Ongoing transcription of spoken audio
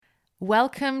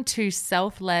Welcome to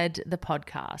Self-Led, the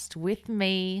podcast with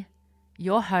me,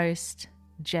 your host,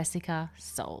 Jessica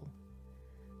Soul.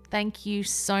 Thank you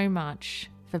so much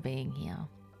for being here.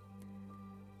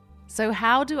 So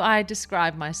how do I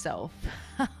describe myself?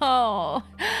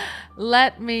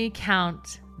 Let me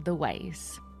count the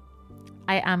ways.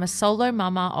 I am a solo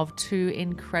mama of 2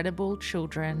 incredible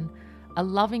children, a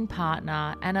loving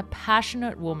partner, and a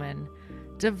passionate woman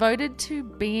devoted to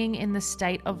being in the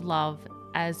state of love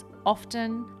as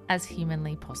often as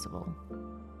humanly possible.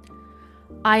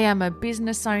 I am a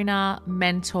business owner,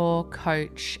 mentor,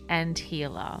 coach, and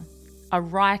healer, a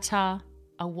writer,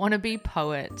 a wannabe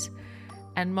poet,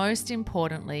 and most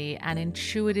importantly, an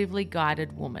intuitively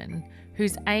guided woman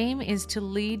whose aim is to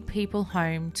lead people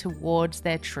home towards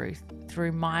their truth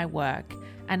through my work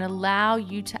and allow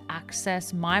you to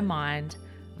access my mind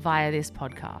via this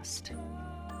podcast.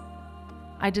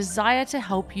 I desire to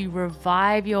help you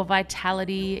revive your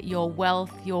vitality, your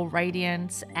wealth, your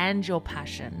radiance, and your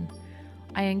passion.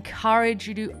 I encourage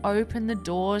you to open the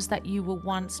doors that you were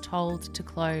once told to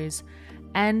close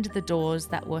and the doors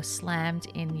that were slammed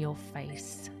in your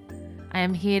face. I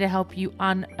am here to help you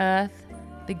unearth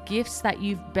the gifts that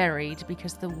you've buried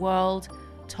because the world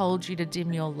told you to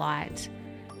dim your light.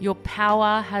 Your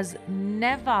power has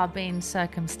never been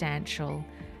circumstantial,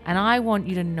 and I want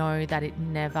you to know that it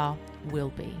never will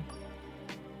be.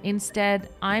 Instead,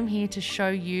 I'm here to show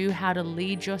you how to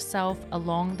lead yourself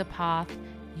along the path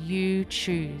you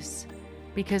choose,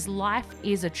 because life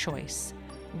is a choice,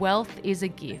 wealth is a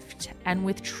gift, and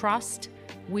with trust,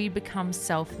 we become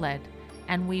self-led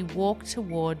and we walk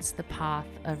towards the path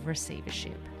of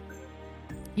receivership.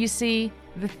 You see,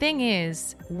 the thing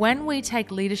is, when we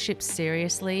take leadership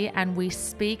seriously and we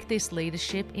speak this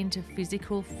leadership into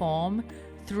physical form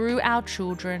through our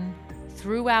children,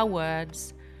 through our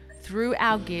words, through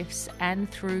our gifts,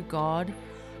 and through God,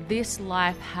 this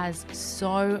life has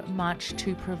so much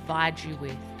to provide you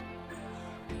with.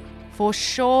 For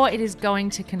sure, it is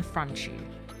going to confront you.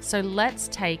 So let's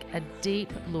take a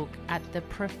deep look at the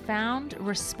profound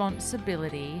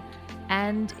responsibility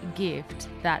and gift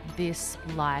that this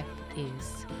life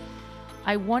is.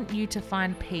 I want you to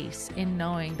find peace in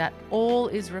knowing that all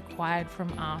is required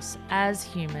from us as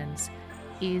humans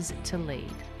is to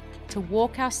lead, to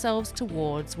walk ourselves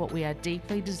towards what we are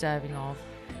deeply deserving of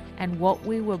and what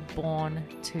we were born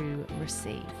to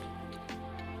receive.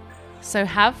 So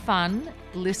have fun,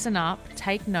 listen up,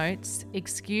 take notes,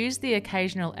 excuse the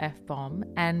occasional F-bomb,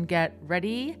 and get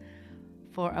ready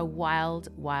for a wild,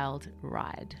 wild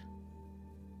ride.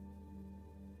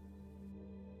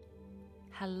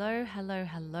 Hello, hello,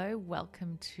 hello.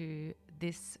 Welcome to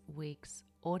this week's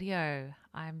audio.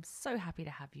 I'm so happy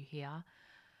to have you here.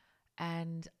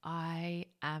 And I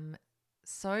am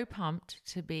so pumped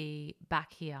to be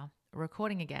back here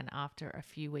recording again after a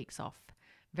few weeks off.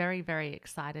 Very, very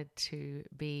excited to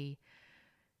be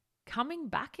coming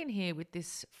back in here with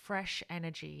this fresh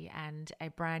energy and a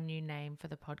brand new name for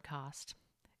the podcast.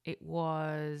 It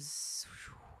was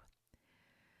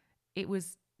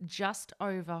just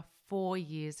over 4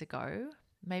 years ago,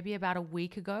 maybe about a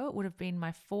week ago. It would have been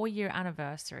my 4-year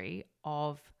anniversary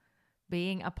of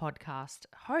being a podcast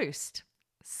host.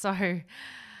 So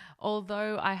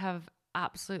although I have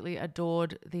absolutely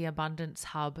adored the Abundance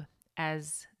Hub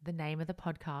as the name of the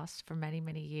podcast for many,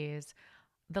 many years,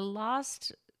 the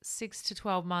last 6 to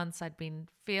 12 months I'd been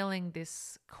feeling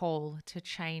this call to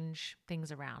change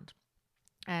things around.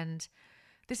 And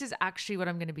this is actually what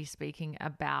I'm going to be speaking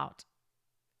about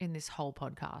in this whole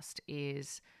podcast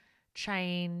is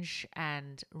change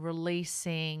and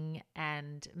releasing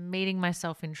and meeting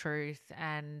myself in truth.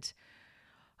 And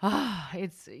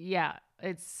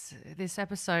it's this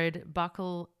episode.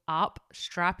 Buckle up,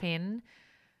 strap in,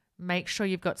 make sure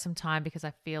you've got some time because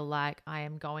I feel like I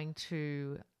am going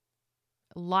to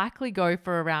likely go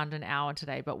for around an hour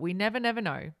today, but we never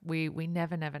know. We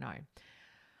never know.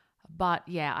 But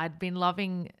yeah, I'd been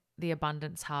loving the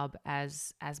Abundance Hub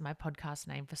as my podcast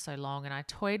name for so long. And I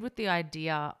toyed with the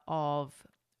idea of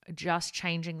just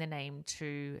changing the name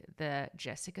to the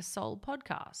Jessica Soul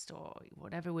podcast or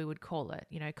whatever we would call it,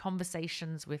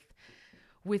 conversations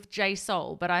with J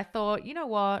Soul. But I thought, you know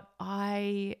what?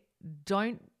 I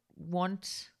don't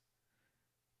want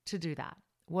to do that.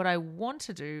 What I want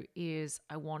to do is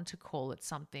I want to call it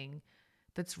something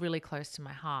that's really close to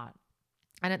my heart.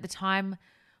 And at the time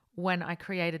when I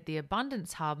created the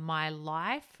Abundance Hub, my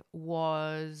life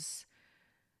was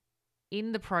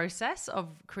in the process of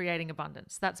creating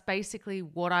abundance. That's basically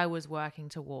what I was working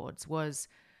towards, was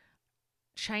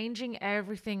changing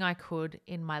everything I could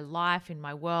in my life, in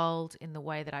my world, in the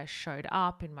way that I showed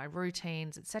up, in my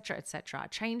routines, etc.,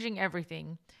 changing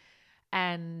everything.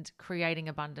 and creating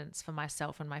abundance for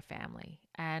myself and my family.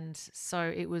 And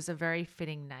so it was a very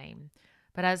fitting name.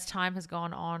 But as time has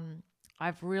gone on,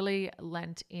 I've really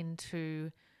lent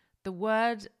into the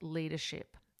word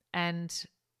leadership and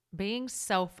being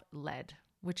self-led,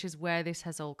 which is where this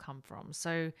has all come from.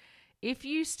 So if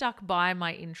you stuck by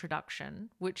my introduction,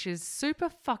 which is super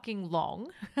fucking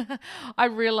long, I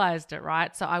realized it,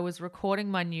 right? So I was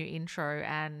recording my new intro,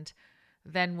 and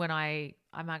then when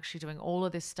I'm actually doing all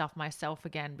of this stuff myself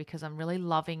again, because I'm really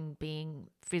loving being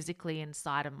physically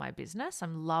inside of my business.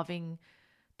 I'm loving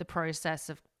the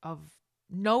process of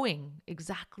knowing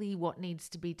exactly what needs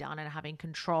to be done and having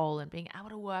control and being able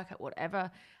to work at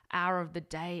whatever hour of the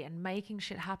day and making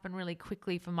shit happen really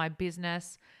quickly for my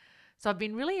business. So I've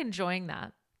been really enjoying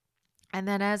that. And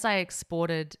then as I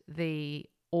exported the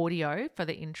audio for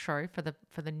the intro for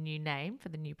the new name, for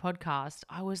the new podcast,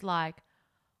 I was like,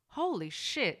 holy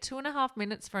shit, 2.5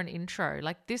 minutes for an intro.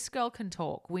 Like, this girl can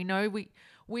talk. We know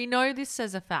this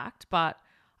as a fact, but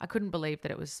I couldn't believe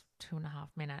that it was 2.5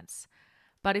 minutes.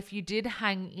 But if you did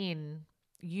hang in,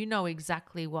 you know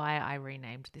exactly why I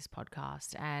renamed this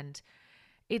podcast. And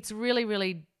it's really,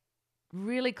 really,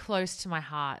 really close to my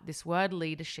heart, this word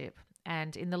leadership.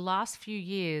 And in the last few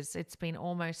years, it's been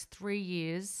almost 3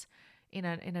 years. In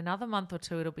another month or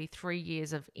two, it'll be 3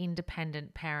 years of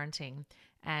independent parenting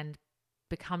and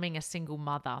becoming a single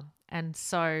mother. And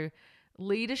so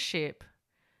leadership,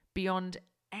 beyond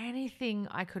anything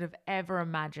I could have ever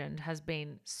imagined, has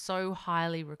been so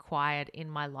highly required in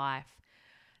my life.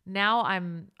 Now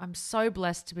I'm so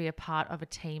blessed to be a part of a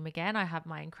team again. I have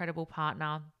my incredible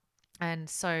partner, and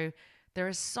so there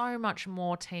is so much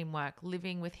more teamwork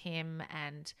living with him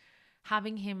and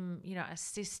having him,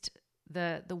 assist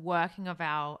the working of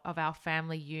our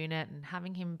family unit, and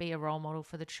having him be a role model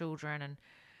for the children. And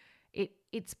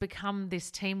it's become this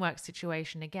teamwork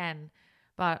situation again.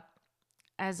 But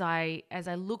as I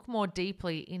look more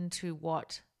deeply into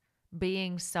what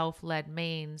being self-led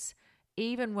means,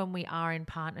 even when we are in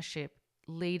partnership,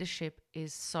 leadership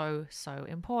is so, so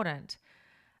important.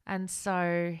 And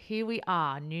so here we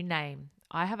are, new name.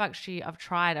 I've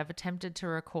attempted to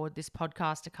record this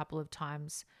podcast a couple of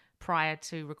times prior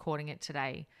to recording it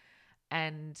today.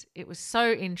 And it was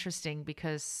so interesting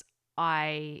because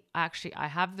I had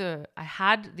the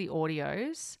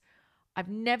audios. I've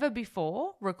never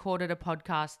before recorded a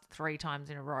podcast 3 times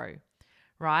in a row,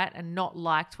 right? And not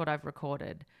liked what I've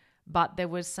recorded. But there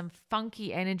was some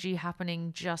funky energy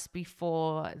happening just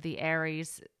before the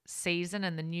Aries season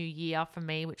and the new year for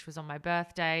me, which was on my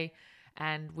birthday.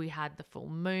 And we had the full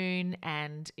moon,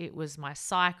 and it was my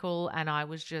cycle. And I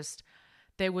was just,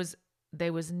 there was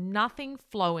nothing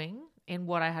flowing in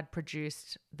what I had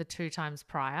produced the 2 times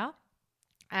prior.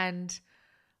 And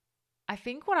I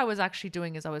think what I was actually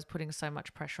doing is I was putting so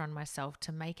much pressure on myself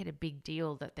to make it a big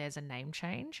deal that there's a name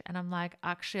change. And I'm like,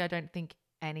 actually, I don't think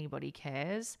anybody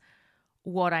cares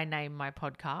what I name my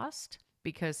podcast,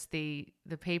 because the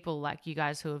people like you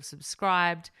guys who have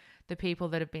subscribed, the people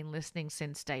that have been listening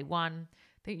since day one,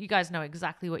 that you guys know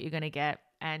exactly what you're going to get,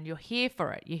 and you're here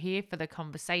for it. You're here for the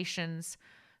conversations,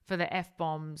 for the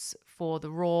F-bombs, for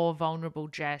the raw, vulnerable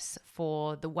Jess,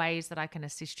 for the ways that I can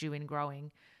assist you in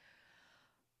growing.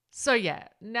 So yeah,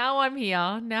 now I'm here,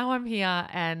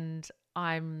 and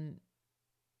I'm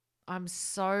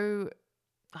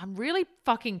really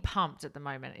fucking pumped at the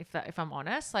moment, if I'm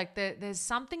honest. Like there's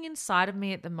something inside of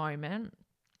me at the moment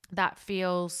that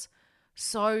feels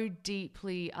so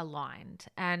deeply aligned,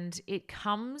 and it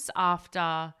comes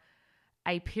after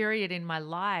a period in my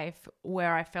life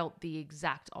where I felt the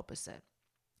exact opposite.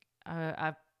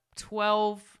 A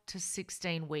 12 to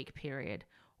 16 week period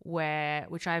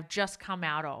which I've just come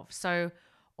out of. So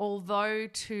although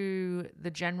to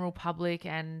the general public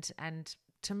and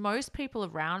to most people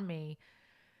around me,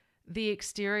 the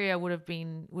exterior would have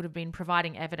been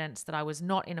providing evidence that I was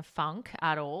not in a funk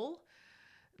at all,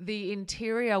 the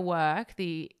interior work,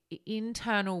 the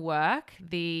internal work,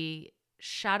 the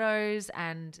shadows,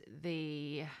 and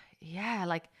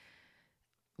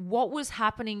what was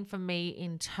happening for me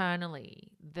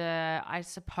internally, I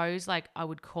suppose, like, I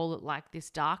would call it like this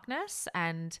darkness.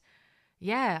 And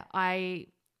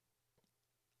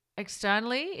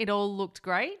externally it all looked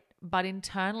great, but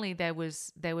internally there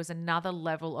was another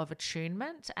level of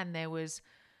attunement, and there was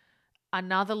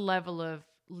another level of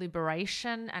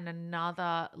liberation and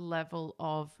another level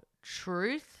of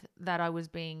truth that I was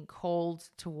being called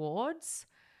towards.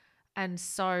 And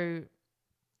so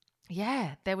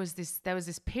there was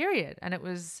this period, and it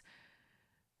was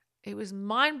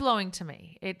mind-blowing to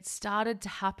me. It started to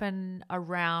happen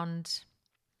around,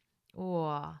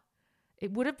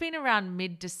 it would have been around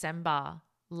mid-December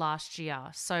last year.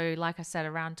 So like I said,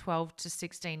 around 12 to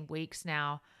 16 weeks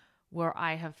now where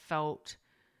I have felt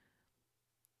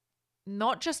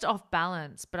not just off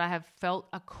balance, but I have felt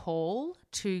a call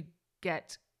to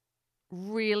get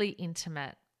really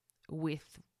intimate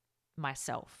with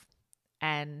myself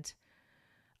and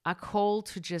a call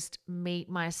to just meet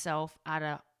myself at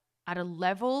a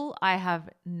level I have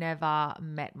never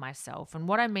met myself. And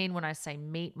what I mean when I say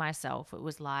meet myself, it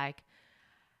was like,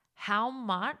 how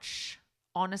much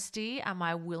honesty am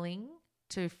I willing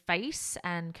to face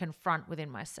and confront within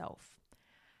myself?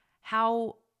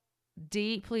 How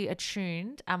deeply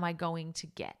attuned am I going to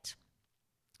get?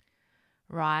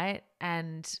 Right?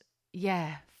 And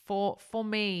yeah, for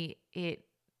me,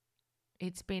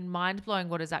 it's been mind-blowing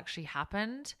what has actually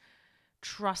happened,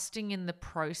 trusting in the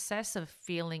process of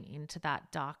feeling into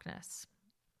that darkness.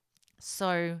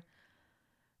 So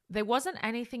there wasn't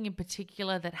anything in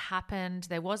particular that happened.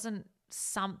 There wasn't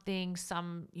some big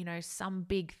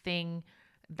thing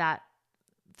that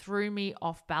threw me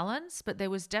off balance, but there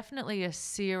was definitely a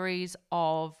series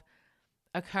of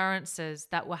occurrences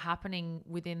that were happening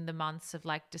within the months of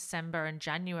like December and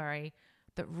January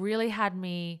that really had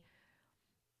me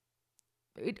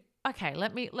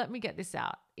let me get this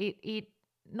out.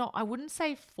 I wouldn't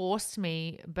say forced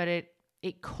me, but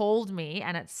it called me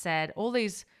and it said all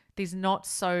these not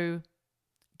so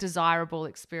desirable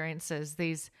experiences,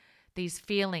 these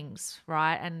feelings,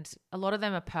 right? And a lot of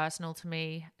them are personal to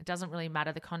me. It doesn't really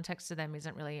matter. The context of them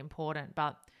isn't really important.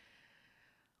 But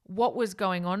what was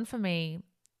going on for me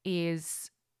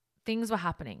is things were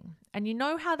happening. And you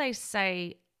know how they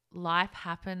say life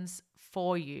happens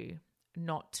for you,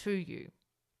 not to you.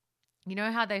 You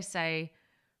know how they say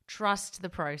trust the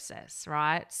process,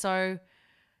 right? So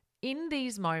in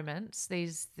these moments,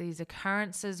 these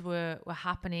occurrences were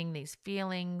happening, these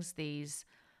feelings, these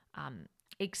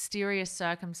exterior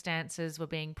circumstances were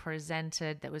being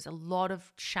presented. There was a lot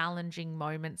of challenging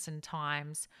moments and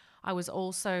times. I was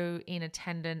also in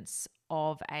attendance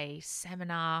of a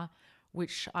seminar,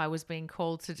 which I was being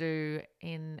called to do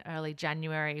in early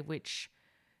January, which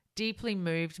deeply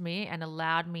moved me and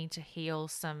allowed me to heal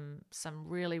some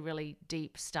really, really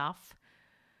deep stuff.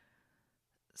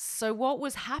 So what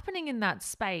was happening in that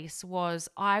space was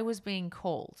I was being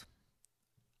called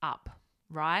up,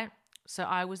 right? So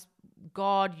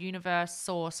God, universe,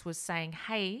 source was saying,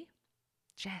 hey,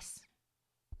 Jess,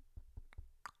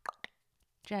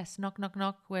 knock, knock,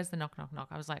 knock. Where's the knock, knock, knock?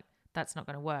 I was like, that's not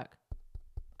going to work.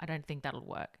 I don't think that'll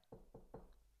work.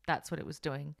 That's what it was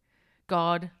doing.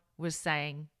 God was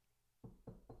saying,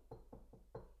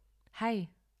 hey,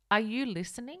 are you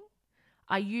listening?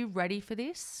 Are you ready for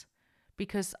this?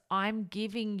 Because I'm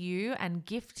giving you and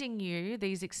gifting you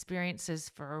these experiences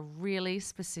for a really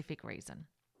specific reason.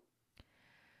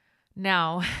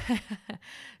 Now,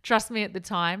 trust me, at the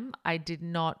time, I did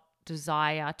not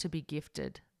desire to be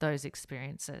gifted those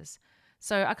experiences.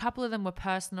 So a couple of them were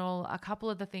personal. A couple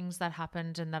of the things that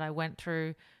happened and that I went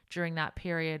through during that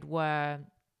period were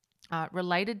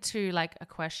related to like a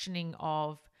questioning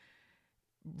of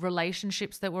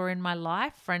relationships that were in my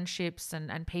life, friendships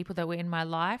and people that were in my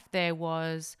life. There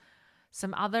was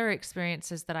some other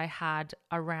experiences that I had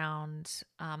around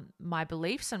my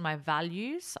beliefs and my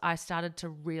values. I started to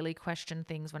really question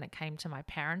things when it came to my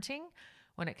parenting,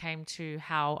 when it came to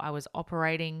how I was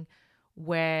operating,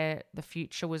 where the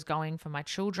future was going for my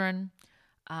children,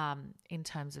 in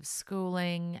terms of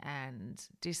schooling and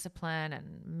discipline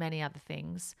and many other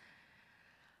things.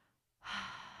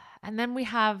 And then we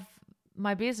have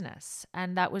my business,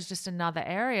 and that was just another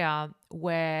area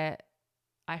where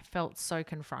I felt so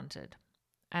confronted.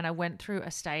 And I went through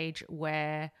a stage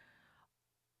where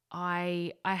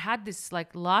I had this,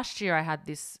 like last year I had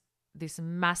this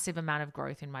massive amount of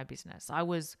growth in my business. I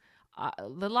was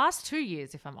the last 2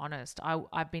 years, if I'm honest,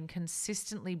 I've been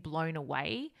consistently blown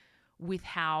away with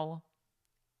how,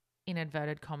 in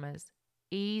inverted commas,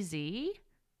 easy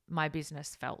my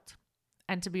business felt.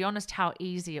 And to be honest, how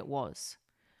easy it was.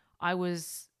 I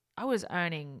was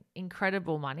earning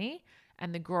incredible money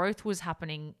and the growth was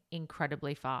happening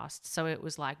incredibly fast. So it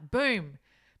was like boom,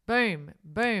 boom,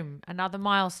 boom, another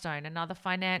milestone, another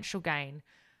financial gain,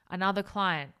 another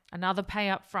client, another pay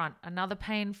up front, another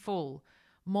pay in full,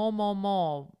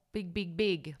 more, big, big,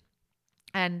 big.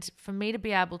 And for me to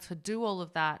be able to do all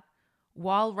of that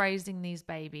while raising these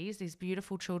babies, these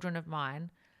beautiful children of mine,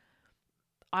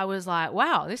 I was like,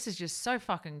 wow, this is just so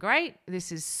fucking great.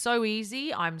 This is so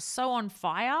easy. I'm so on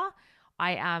fire.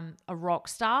 I am a rock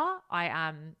star. I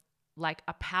am like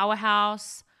a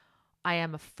powerhouse. I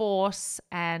am a force.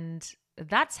 And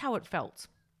that's how it felt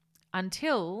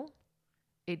until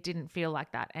it didn't feel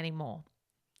like that anymore.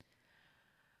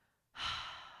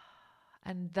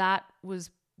 And that was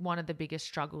one of the biggest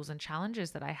struggles and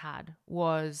challenges that I had,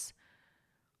 was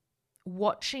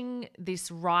watching this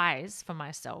rise for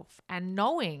myself and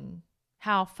knowing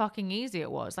how fucking easy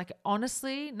it was. Like,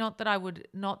 honestly, not that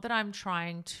I'm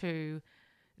trying to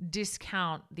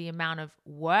discount the amount of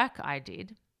work I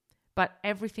did, but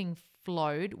everything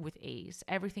flowed with ease.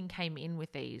 Everything came in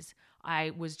with ease.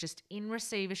 I was just in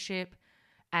receivership,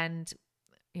 and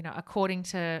according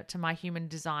to my human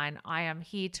design, I am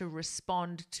here to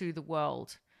respond to the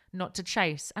world, not to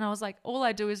chase. And I was like, all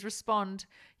I do is respond.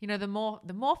 The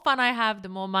more fun I have, the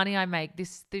more money I make.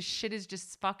 This shit is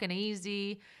just fucking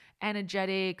easy.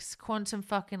 Energetics, quantum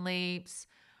fucking leaps.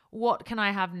 What can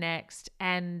I have next?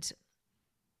 And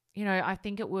I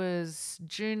think it was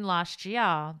June last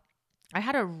year, I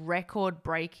had a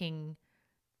record-breaking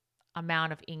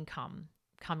amount of income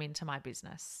come into my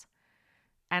business.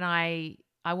 And I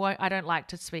don't like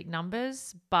to speak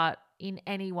numbers, but in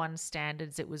anyone's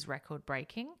standards, it was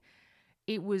record-breaking.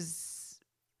 It was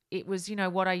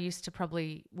what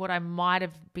I might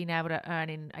have been able to earn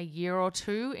in a year or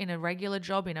two in a regular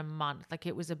job in a month. Like,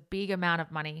 it was a big amount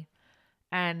of money.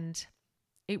 And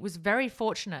it was very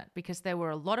fortunate because there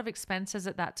were a lot of expenses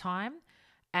at that time,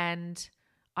 and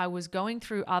I was going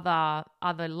through other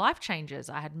life changes.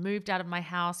 I had moved out of my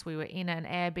house. We were in an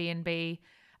Airbnb.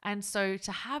 And so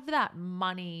to have that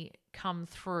money come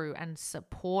through and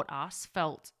support us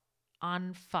felt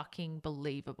unfucking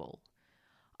believable.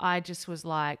 I just was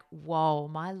like, whoa,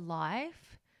 my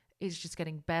life is just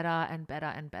getting better and better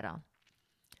and better.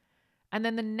 And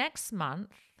then the next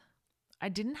month, I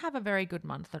didn't have a very good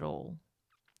month at all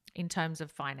in terms of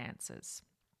finances.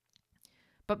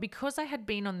 But because I had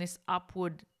been on this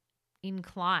upward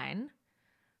incline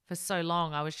for so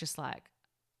long, I was just like,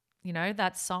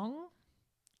 that song,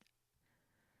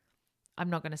 I'm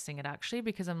not going to sing it actually,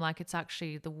 because I'm like, it's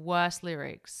actually the worst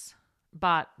lyrics,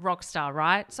 but rock star,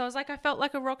 right? So I was like, I felt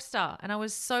like a rock star, and I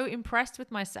was so impressed with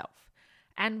myself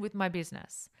and with my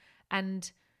business.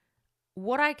 And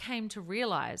what I came to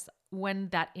realize when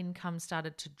that income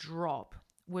started to drop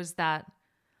was that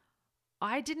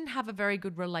I didn't have a very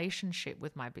good relationship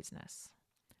with my business.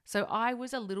 So I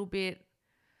was a little bit,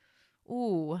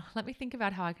 let me think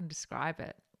about how I can describe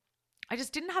it. I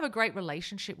just didn't have a great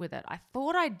relationship with it. I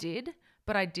thought I did,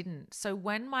 but I didn't. So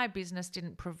when my business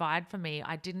didn't provide for me,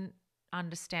 I didn't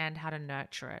understand how to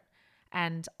nurture it.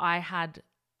 And I had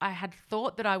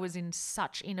thought that I was in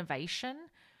such innovation,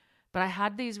 but I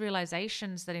had these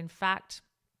realizations that in fact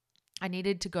I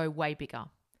needed to go way bigger.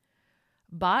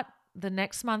 But the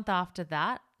next month after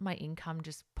that, my income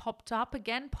just popped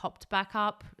back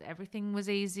up. Everything was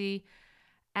easy.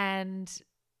 And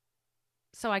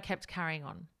so I kept carrying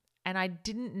on. And I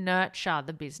didn't nurture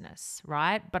the business,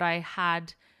 right? But I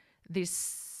had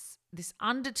this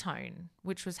undertone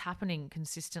which was happening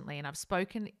consistently. And I've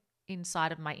spoken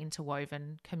inside of my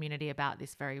Interwoven community about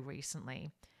this very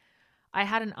recently. I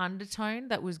had an undertone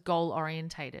that was goal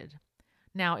orientated.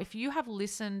 Now, if you have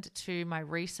listened to my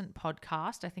recent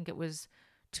podcast, I think it was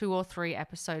 2 or 3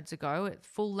 episodes ago, a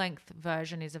full-length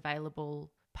version is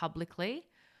available publicly.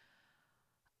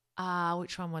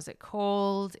 Which one was it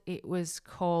called? It was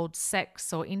called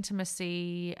Sex or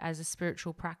Intimacy as a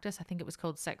Spiritual Practice. I think it was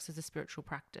called Sex as a Spiritual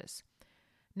Practice.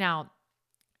 Now,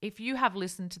 if you have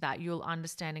listened to that, you'll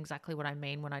understand exactly what I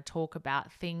mean when I talk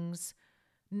about things.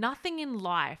 Nothing in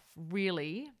life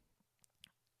really,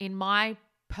 in my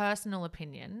personal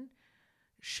opinion,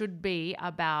 should be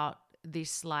about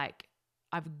this, like,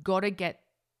 I've got to get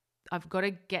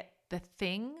the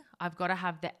thing, I've got to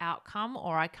have the outcome,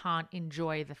 or I can't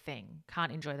enjoy the thing,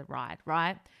 can't enjoy the ride,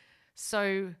 right?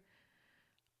 So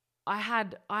I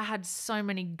had so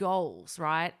many goals,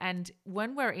 right? And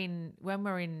when we're in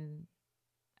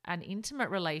an intimate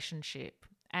relationship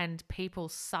and people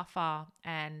suffer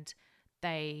and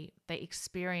they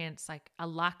experience like a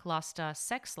lackluster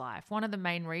sex life, one of the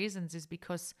main reasons is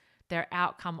because they're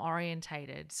outcome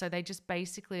orientated. So they just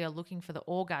basically are looking for the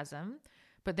orgasm,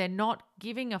 but they're not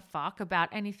giving a fuck about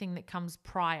anything that comes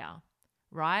prior,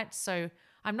 right? So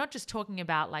I'm not just talking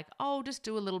about like, oh, just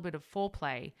do a little bit of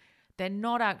foreplay. They're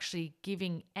not actually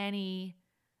giving any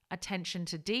attention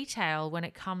to detail when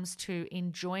it comes to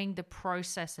enjoying the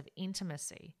process of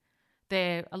intimacy.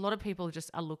 A lot of people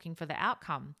just are looking for the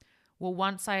outcome. Well,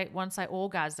 once I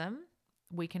orgasm,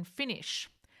 we can finish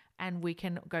and we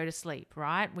can go to sleep,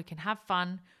 right? We can have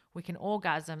fun, we can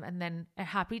orgasm, and then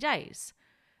happy days.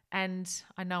 And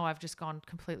I know I've just gone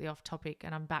completely off topic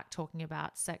and I'm back talking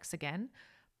about sex again.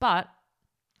 But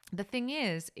the thing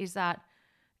is that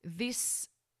this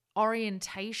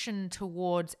orientation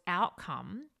towards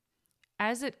outcome,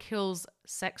 as it kills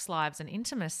sex lives and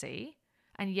intimacy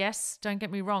And yes, don't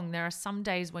get me wrong, there are some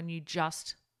days when you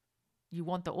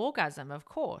want the orgasm, of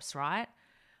course, right?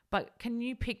 But can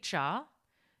you picture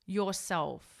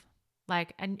yourself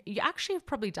and you actually have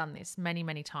probably done this many,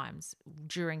 many times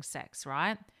during sex,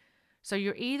 right? So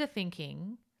you're either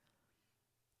thinking,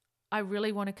 I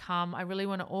really want to come, I really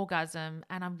want to orgasm,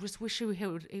 and I just wish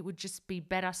it would just be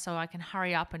better so I can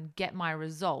hurry up and get my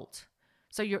result.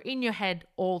 So you're in your head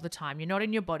all the time. You're not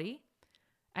in your body,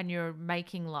 and you're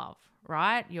making love,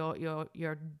 right?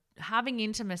 You're having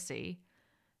intimacy,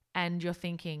 and you're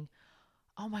thinking,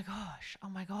 oh my gosh, I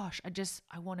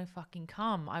want to fucking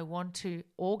come. I want to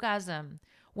orgasm.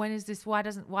 When is this? Why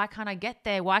can't I get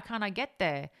there? Why can't I get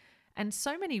there? And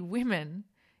so many women,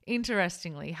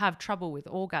 interestingly, have trouble with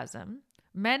orgasm.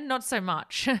 Men, not so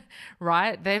much,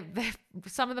 right?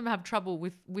 Some of them have trouble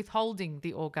with withholding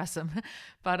the orgasm,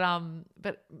 but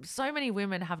so many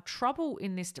women have trouble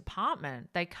in this department.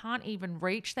 They can't even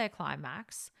reach their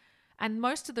climax, and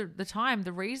most of the time,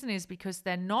 the reason is because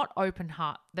they're not open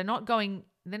heart. They're not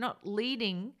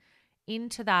leading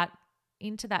into that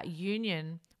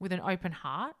union with an open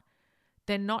heart.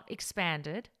 They're not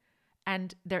expanded,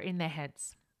 and they're in their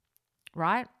heads,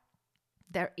 right?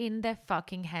 They're in their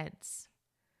fucking heads.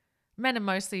 Men are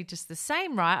mostly just the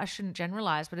same, right? I shouldn't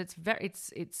generalize, but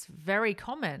it's very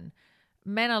common.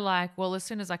 Men are like, well, as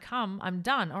soon as I come, I'm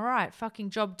done. All right,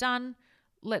 fucking job done.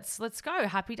 Let's go.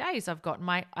 Happy days. I've gotten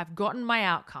my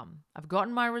outcome. I've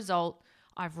gotten my result.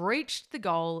 I've reached the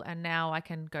goal, and now I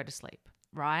can go to sleep,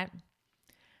 right?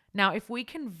 Now, if we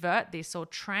convert this or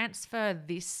transfer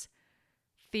this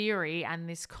theory and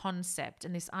this concept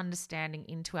and this understanding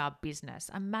into our business,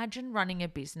 imagine running a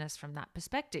business from that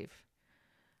perspective.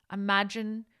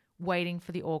 Imagine waiting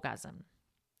for the orgasm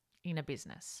in a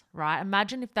business, right?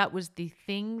 Imagine if that was the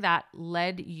thing that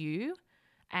led you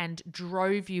and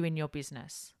drove you in your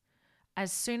business.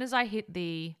 As soon as I hit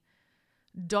the ...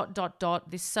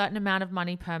 this certain amount of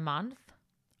money per month,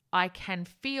 I can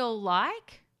feel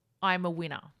like I'm a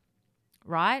winner,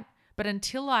 right? But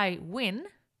until I win,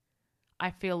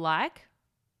 I feel like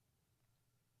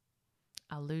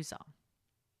a loser,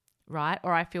 right?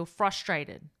 Or I feel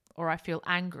frustrated, or I feel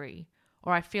angry,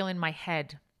 or I feel in my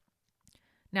head.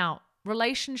 Now,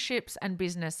 relationships and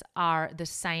business are the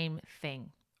same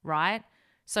thing, right?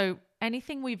 So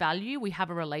anything we value, we have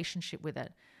a relationship with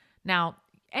it. Now,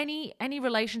 any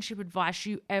relationship advice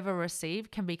you ever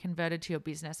receive can be converted to your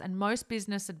business. And most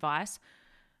business advice,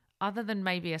 other than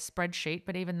maybe a spreadsheet,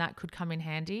 but even that could come in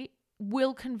handy,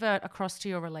 will convert across to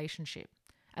your relationship.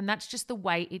 And that's just the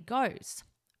way it goes.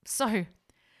 So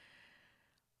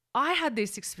I had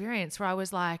this experience where I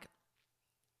was like,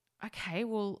 okay,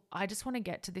 well, I just want to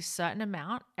get to this certain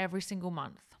amount every single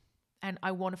month. And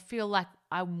I want to feel like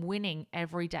I'm winning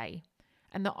every day.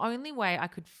 And the only way I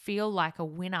could feel like a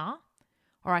winner,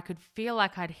 or I could feel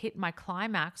like I'd hit my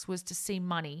climax, was to see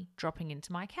money dropping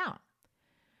into my account.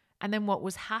 And then what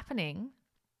was happening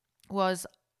was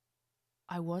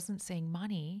I wasn't seeing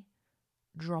money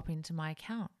drop into my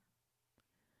account.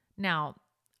 Now,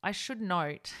 I should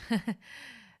note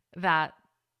that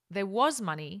there was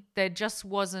money, there just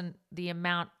wasn't the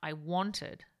amount I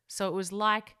wanted. So it was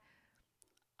like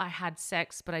I had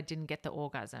sex, but I didn't get the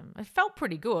orgasm. It felt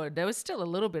pretty good. There was still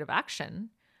a little bit of action,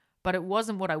 but it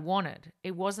wasn't what I wanted.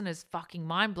 It wasn't as fucking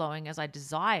mind-blowing as I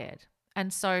desired.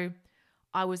 And so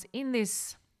I was in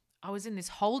this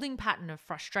holding pattern of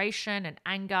frustration and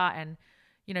anger and,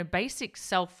 basic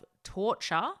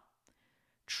self-torture,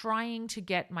 trying to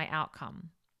get my outcome.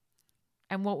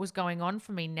 And what was going on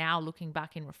for me now, looking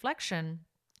back in reflection,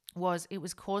 was it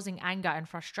was causing anger and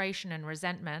frustration and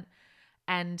resentment,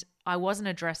 and I wasn't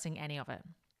addressing any of it.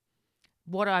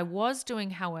 What I was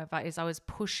doing, however, is I was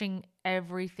pushing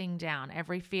everything down,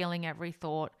 every feeling, every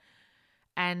thought,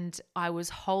 and I was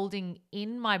holding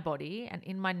in my body and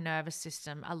in my nervous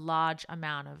system a large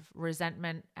amount of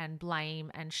resentment and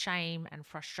blame and shame and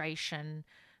frustration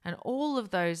and all of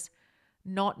those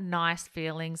not nice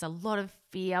feelings. A lot of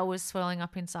fear was swelling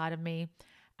up inside of me.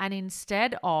 And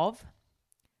instead of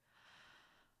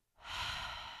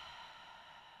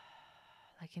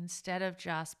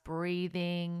just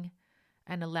breathing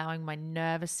and allowing my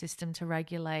nervous system to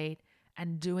regulate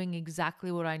and doing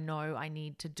exactly what I know I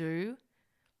need to do,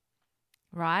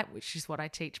 right? Which is what I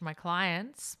teach my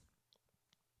clients.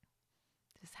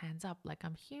 Just hands up like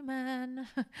I'm human.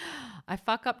 I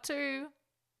fuck up too.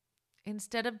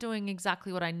 Instead of doing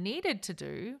exactly what I needed to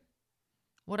do,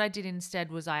 what I did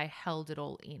instead was I held it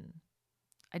all in.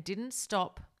 I didn't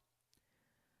stop.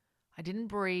 I didn't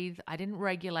breathe. I didn't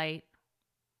regulate.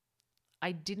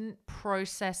 I didn't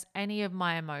process any of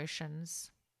my emotions.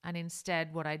 And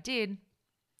instead, what I did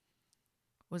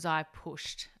was I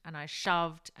pushed and I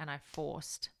shoved and I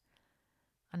forced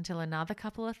until another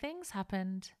couple of things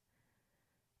happened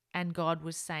and God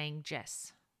was saying,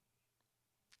 Jess,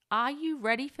 are you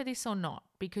ready for this or not?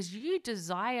 Because you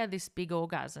desire this big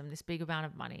orgasm, this big amount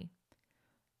of money,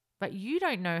 but you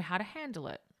don't know how to handle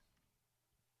it.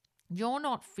 You're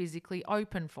not physically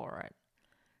open for it.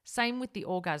 Same with the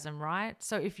orgasm, right?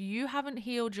 So if you haven't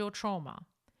healed your trauma,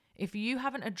 if you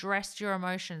haven't addressed your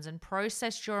emotions and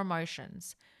processed your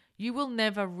emotions, you will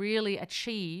never really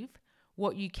achieve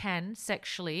what you can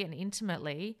sexually and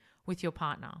intimately with your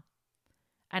partner.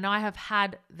 And I have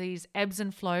had these ebbs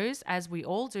and flows, as we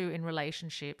all do in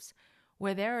relationships,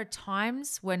 where there are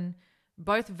times when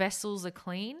both vessels are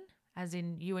clean, as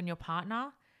in you and your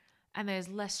partner, and there's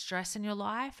less stress in your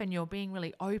life and you're being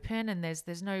really open and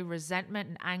there's no resentment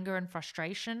and anger and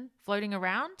frustration floating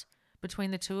around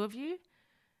between the two of you,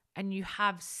 and you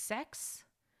have sex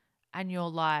and you're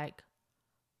like,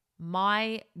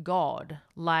 my God,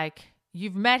 like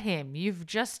you've met him, you've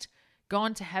just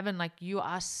gone to heaven, like you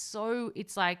are so,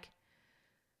 it's like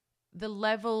the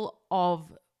level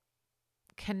of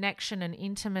connection and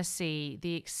intimacy,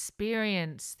 the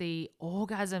experience, the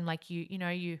orgasm, like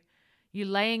you're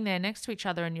laying there next to each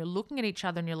other and you're looking at each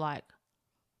other and you're like,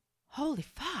 holy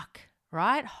fuck,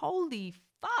 right? Holy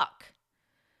fuck.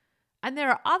 And there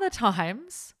are other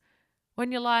times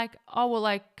when you're like, oh, well,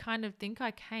 I kind of think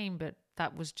I came, but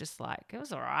that was just like, it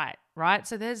was all right, right?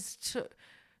 So there's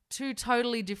two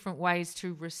totally different ways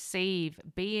to receive,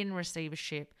 be in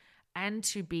receivership, and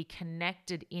to be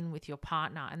connected in with your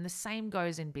partner. And the same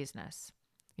goes in business.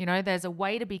 You know, there's a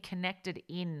way to be connected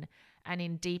in and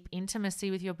in deep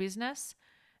intimacy with your business.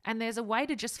 And there's a way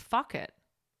to just fuck it.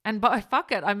 And by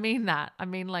fuck it, I mean that. I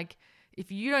mean, like,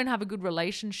 if you don't have a good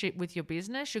relationship with your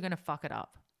business, you're going to fuck it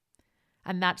up.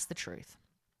 And that's the truth.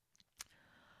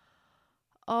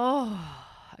 Oh,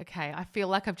 okay. I feel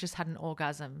like I've just had an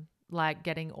orgasm, like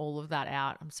getting all of that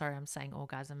out. I'm sorry, I'm saying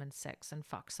orgasm and sex and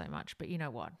fuck so much, but you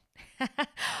know what?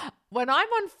 When I'm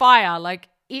on fire, like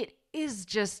it is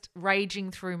just raging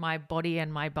through my body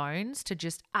and my bones to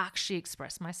just actually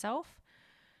express myself.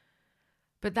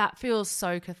 But that feels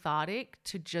so cathartic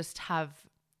to just have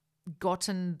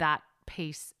gotten that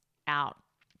piece out.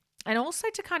 And also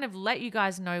to kind of let you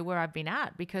guys know where I've been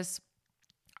at, because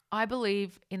I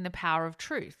believe in the power of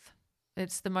truth.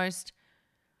 It's the most,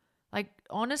 like,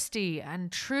 honesty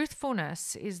and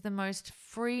truthfulness is the most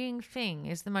freeing thing,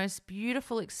 is the most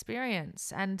beautiful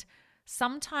experience. And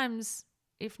sometimes,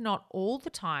 if not all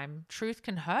the time, truth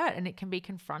can hurt and it can be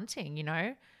confronting, you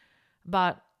know.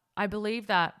 But I believe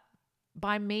that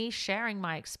by me sharing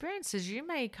my experiences, you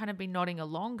may kind of be nodding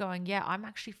along going, yeah, I'm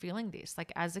actually feeling this.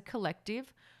 Like as a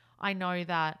collective, I know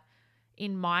that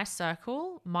in my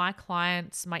circle, my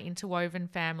clients, my interwoven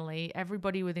family,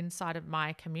 everybody within inside of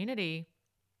my community,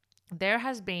 there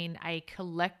has been a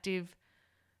collective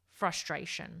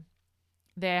frustration.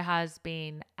 There has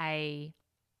been a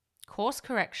course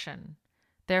correction.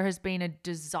 There has been a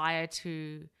desire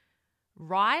to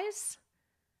rise,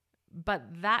 but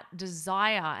that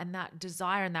desire and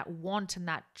that want and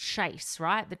that chase,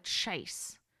 right? The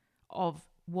chase of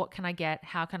what can I get?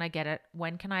 How can I get it?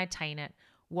 When can I attain it?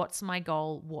 What's my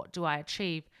goal? What do I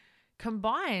achieve?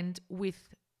 Combined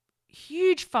with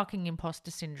huge fucking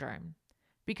imposter syndrome,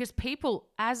 because people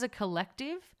as a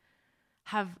collective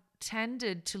have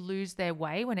tended to lose their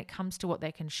way when it comes to what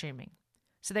they're consuming.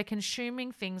 So they're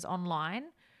consuming things online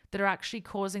that are actually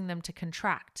causing them to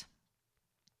contract,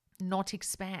 not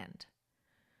expand.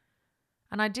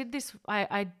 And I did this,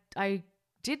 I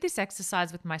did this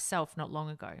exercise with myself not long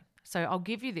ago. So I'll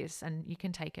give you this and you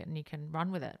can take it and you can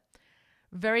run with it.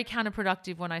 Very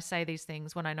counterproductive when I say these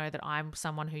things, when I know that I'm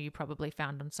someone who you probably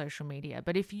found on social media.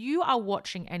 But if you are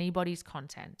watching anybody's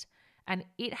content and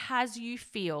it has you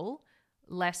feel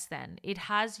less than, it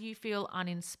has you feel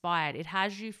uninspired, it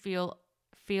has you feel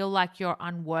like you're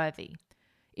unworthy.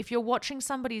 If you're watching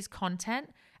somebody's content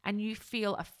and you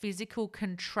feel a physical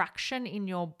contraction in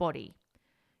your body,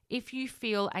 if you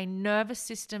feel a nervous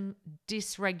system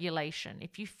dysregulation,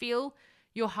 if you feel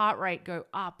your heart rate go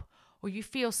up, or you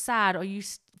feel sad, or you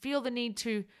feel the need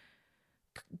to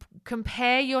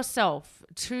compare yourself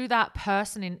to that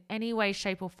person in any way,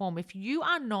 shape, or form, if you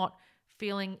are not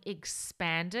feeling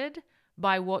expanded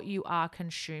by what you are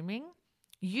consuming,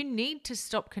 you need to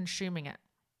stop consuming it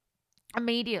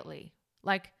immediately,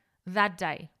 like that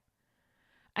day.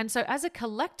 And so as a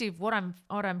collective, what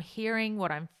I'm hearing,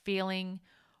 what I'm feeling,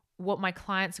 what my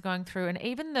clients are going through, and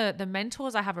even the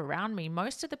mentors I have around me,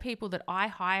 most of the people that I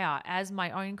hire as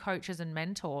my own coaches and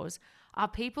mentors are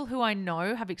people who I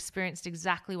know have experienced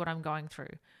exactly what I'm going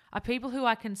through, are people who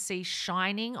I can see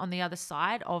shining on the other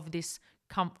side of this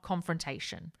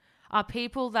confrontation, are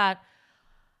people that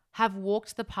have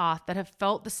walked the path, that have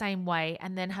felt the same way,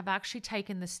 and then have actually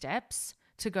taken the steps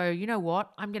to go, you know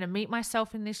what, I'm going to meet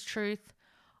myself in this truth.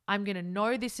 I'm going to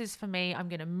know this is for me. I'm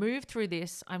going to move through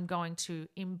this. I'm going to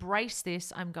embrace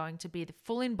this. I'm going to be the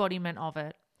full embodiment of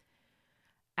it.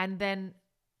 And then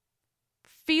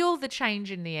feel the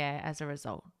change in the air as a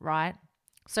result, right?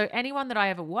 So anyone that I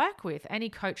ever work with, any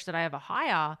coach that I ever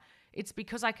hire, it's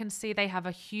because I can see they have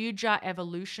a huger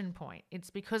evolution point. It's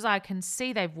because I can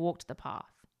see they've walked the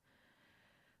path.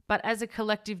 But as a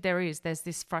collective, there's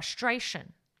this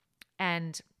frustration,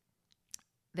 and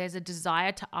there's a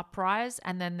desire to uprise,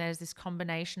 and then there's this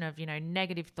combination of,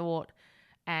 negative thought,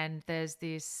 and there's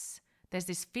this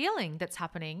feeling that's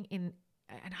happening and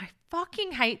I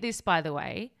fucking hate this, by the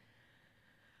way.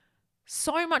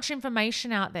 So much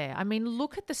information out there. I mean,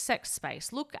 look at the sex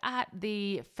space. Look at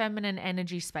the feminine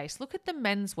energy space. Look at the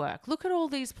men's work. Look at all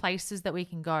these places that we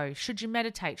can go. Should you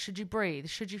meditate? Should you breathe?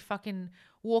 Should you fucking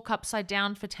walk upside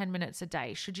down for 10 minutes a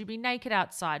day? Should you be naked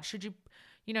outside? Should you,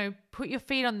 put your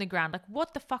feet on the ground? Like,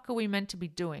 what the fuck are we meant to be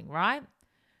doing, right?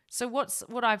 So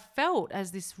what I've felt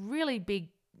as this really big,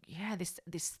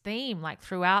 this theme, like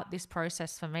throughout this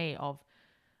process for me of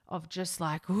just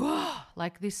like, whoa,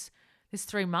 like this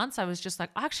 3 months, I was just like,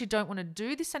 I actually don't want to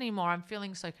do this anymore. I'm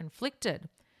feeling so conflicted.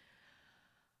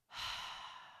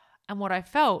 And what I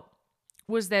felt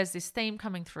was there's this theme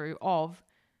coming through of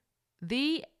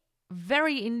the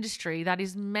very industry that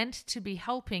is meant to be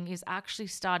helping is actually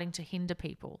starting to hinder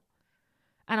people.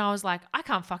 And I was like, I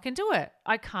can't fucking do it.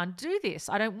 I can't do this.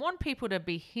 I don't want people to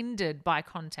be hindered by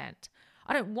content.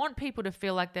 I don't want people to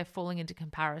feel like they're falling into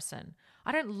comparison.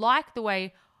 I don't like the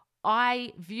way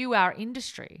I view our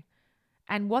industry.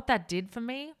 And what that did for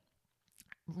me,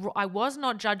 I was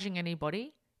not judging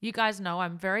anybody. You guys know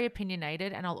I'm very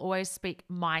opinionated and I'll always speak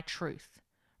my truth,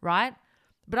 right?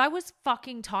 But I was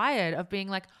fucking tired of being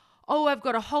like, oh, I've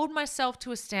got to hold myself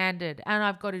to a standard and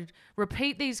I've got to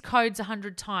repeat these codes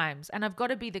 100 times and I've got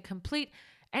to be the complete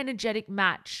energetic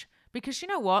match. Because you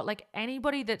know what? Like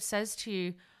anybody that says to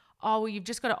you, oh, well, you've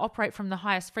just got to operate from the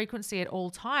highest frequency at all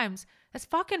times, that's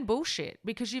fucking bullshit,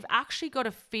 because you've actually got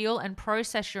to feel and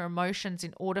process your emotions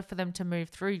in order for them to move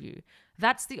through you.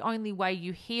 That's the only way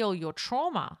you heal your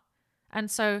trauma. And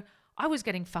so I was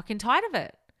getting fucking tired of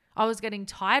it. I was getting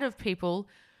tired of people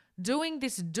doing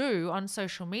this on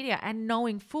social media and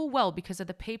knowing full well, because of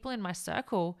the people in my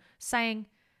circle, saying,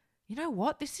 you know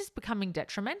what, this is becoming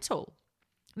detrimental.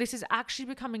 This is actually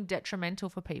becoming detrimental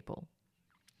for people.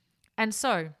 And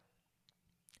so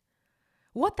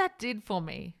what that did for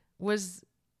me was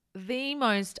the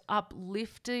most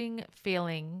uplifting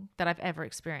feeling that I've ever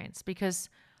experienced, because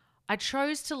I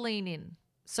chose to lean in.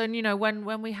 So,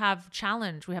 when we have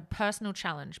challenge, we have personal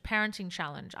challenge, parenting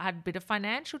challenge, I had a bit of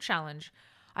financial challenge,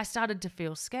 I started to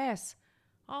feel scarce.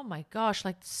 Oh my gosh,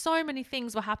 like so many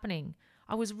things were happening.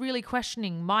 I was really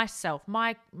questioning myself,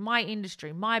 my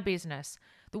industry, my business,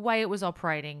 the way it was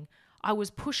operating. I was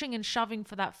pushing and shoving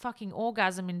for that fucking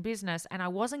orgasm in business and I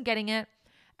wasn't getting it.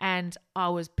 And I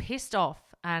was pissed off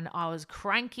and I was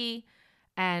cranky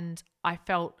and I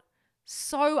felt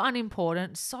so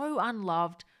unimportant, so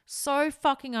unloved, so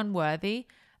fucking unworthy.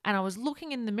 And I was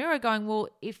looking in the mirror going, well,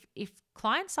 if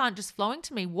clients aren't just flowing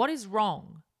to me, what is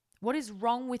wrong? What is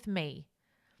wrong with me?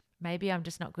 Maybe I'm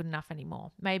just not good enough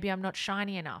anymore. Maybe I'm not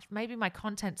shiny enough. Maybe my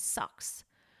content sucks.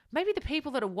 Maybe the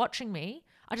people that are watching me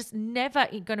are just never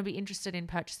going to be interested in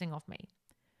purchasing off me.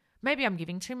 Maybe I'm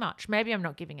giving too much. Maybe I'm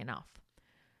not giving enough.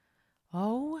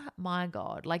 Oh my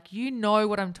God. Like, you know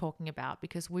what I'm talking about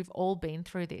because we've all been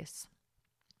through this.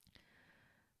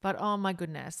 But oh my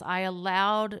goodness, I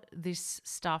allowed this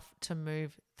stuff to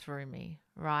move through me,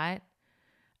 right?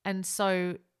 And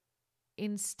so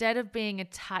instead of being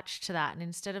attached to that and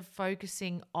instead of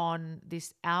focusing on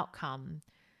this outcome,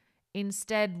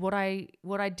 instead what I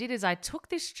did is I took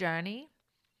this journey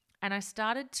and I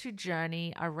started to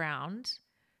journey around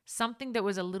something that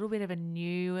was a little bit of a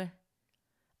new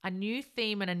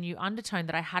theme and a new undertone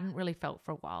that I hadn't really felt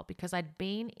for a while, because I'd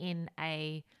been in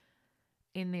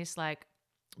this like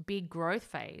big growth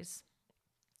phase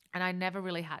and I never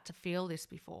really had to feel this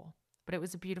before, but it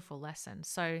was a beautiful lesson.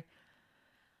 So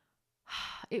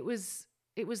it was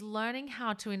learning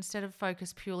how to, instead of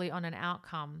focus purely on an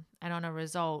outcome and on a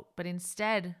result, but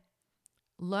instead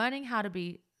learning how to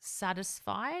be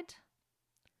satisfied,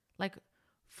 like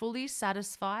fully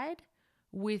satisfied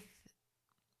with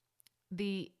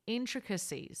the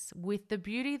intricacies, with the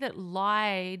beauty that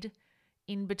lied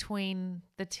in between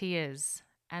the tears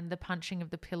and the punching of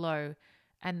the pillow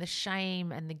and the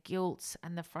shame and the guilt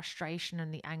and the frustration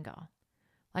and the anger.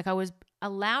 Like I was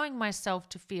allowing myself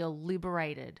to feel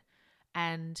liberated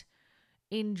and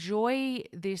enjoy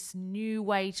this new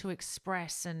way to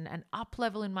express and up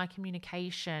level in my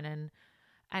communication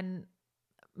and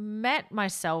met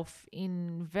myself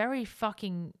in very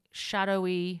fucking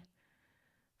shadowy,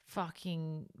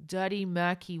 fucking dirty,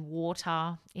 murky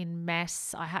water, in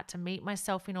mess. I had to meet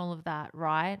myself in all of that,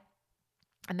 right?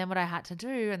 And then what I had to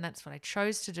do, and that's what I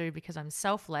chose to do because I'm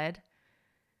self-led,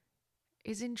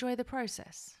 is enjoy the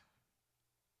process.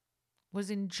 Was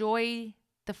enjoy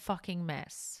the fucking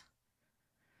mess.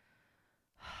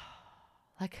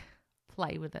 Like,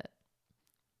 play with it,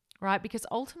 right? Because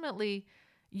ultimately,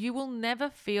 you will never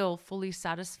feel fully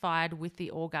satisfied with the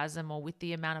orgasm or with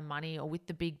the amount of money or with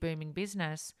the big booming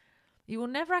business. You will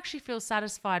never actually feel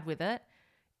satisfied with it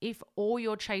if all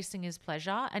you're chasing is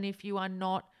pleasure and if you are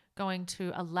not going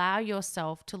to allow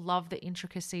yourself to love the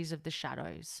intricacies of the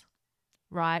shadows,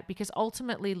 right? Because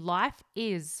ultimately, life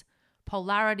is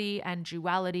polarity and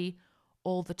duality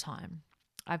all the time.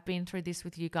 I've been through this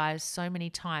with you guys so many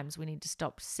times. We need to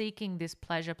stop seeking this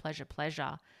pleasure.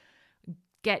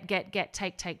 Get,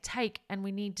 take. And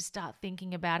we need to start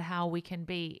thinking about how we can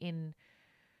be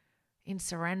in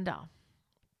surrender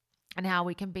and how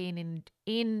we can be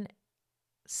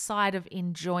inside of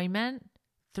enjoyment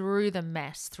through the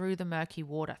mess, through the murky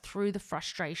water, through the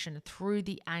frustration, through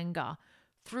the anger,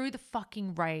 through the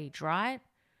fucking rage, right?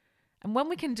 And when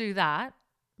we can do that,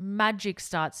 magic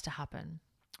starts to happen,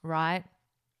 right?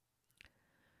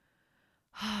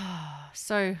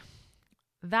 So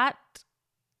that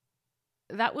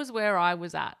was where I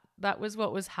was at. That was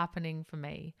what was happening for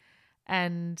me.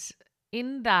 And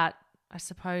in that, I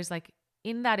suppose, like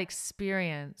in that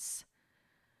experience,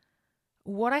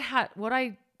 what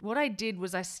I did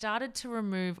was I started to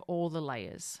remove all the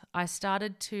layers. I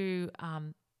started to,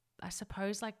 I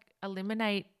suppose, like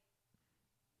eliminate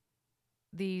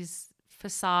these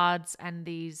facades and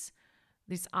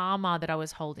this armor that I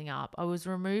was holding up. I was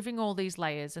removing all these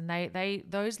layers, and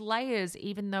those layers,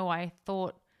 even though I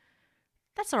thought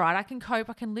that's all right, I can cope,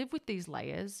 I can live with these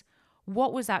layers.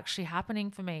 What was actually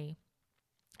happening for me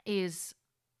is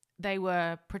they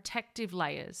were protective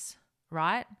layers,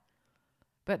 right?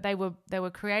 But they were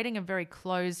creating a very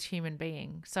closed human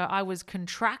being. So I was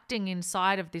contracting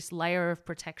inside of this layer of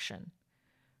protection,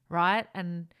 right?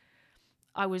 And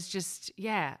I was just,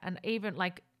 and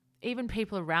even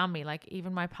people around me, like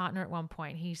even my partner at one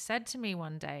point, he said to me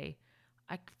one day,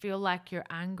 I feel like you're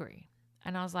angry.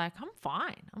 And I was like, I'm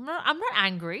fine. I'm not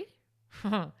angry.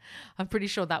 I'm pretty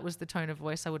sure that was the tone of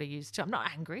voice I would have used too. I'm not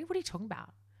angry. What are you talking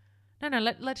about? No,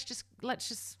 let's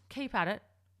just keep at it.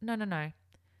 No.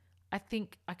 I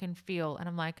think I can feel. And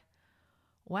I'm like,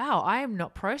 wow, I am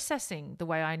not processing the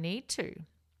way I need to.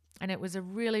 And it was a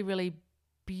really, really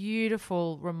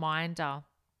beautiful reminder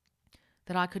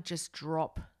that I could just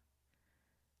drop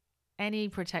any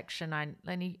protection,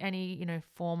 any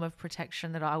form of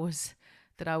protection that I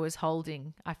was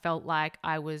holding. I felt like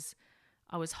I was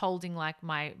holding like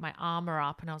my armor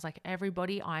up, and I was like,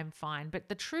 everybody, I'm fine. But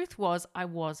the truth was I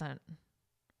wasn't.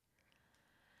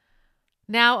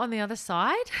 Now on the other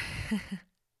side,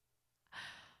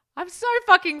 I'm so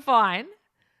fucking fine.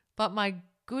 But my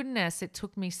goodness, it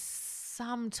took me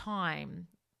some time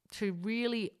to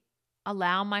really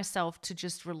allow myself to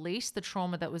just release the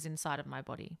trauma that was inside of my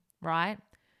body, right?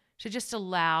 To just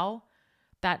allow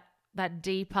that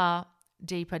deeper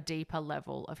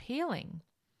level of healing.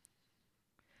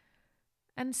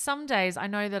 And some days, I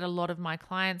know that a lot of my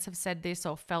clients have said this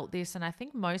or felt this, and I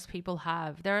think most people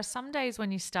have. There are some days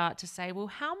when you start to say, well,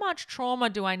 how much trauma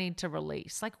do I need to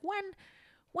release? Like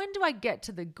when do I get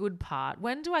to the good part?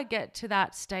 When do I get to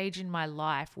that stage in my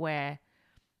life where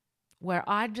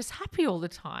I'm just happy all the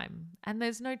time and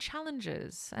there's no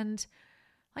challenges? And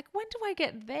like, when do I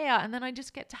get there? And then I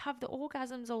just get to have the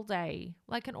orgasms all day,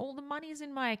 like, and all the money's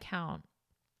in my account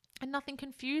and nothing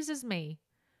confuses me.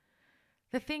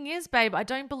 The thing is, babe, I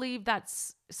don't believe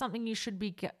that's something you should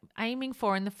be aiming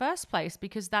for in the first place,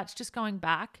 because that's just going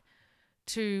back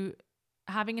to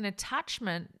having an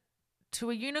attachment to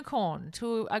a unicorn,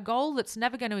 to a goal that's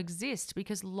never going to exist,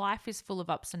 because life is full of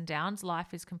ups and downs.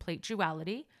 Life is complete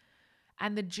duality.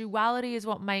 And the duality is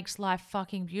what makes life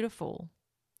fucking beautiful.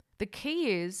 The key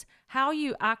is how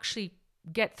you actually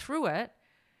get through it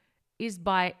is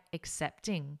by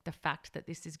accepting the fact that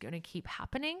this is going to keep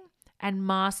happening and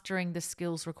mastering the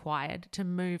skills required to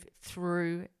move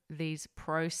through these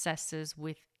processes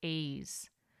with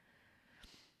ease.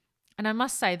 And I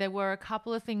must say, there were a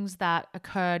couple of things that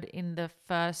occurred in the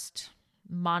first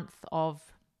month of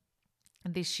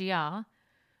this year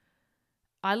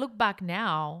I look back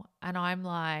now and I'm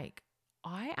like,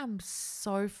 I am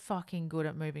so fucking good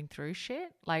at moving through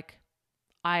shit. Like,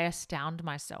 I astound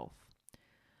myself.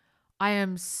 I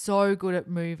am so good at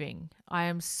moving. I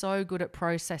am so good at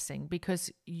processing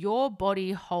because your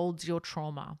body holds your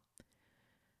trauma.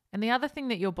 And the other thing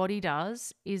that your body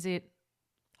does is it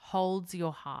holds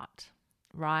your heart,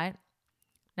 right?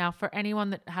 Now, for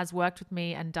anyone that has worked with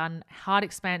me and done heart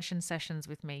expansion sessions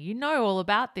with me, you know all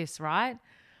about this, right?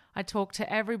 I talk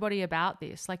to everybody about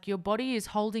this. Like, your body is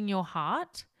holding your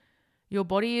heart. Your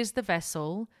body is the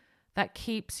vessel that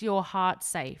keeps your heart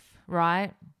safe,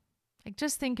 right? Like,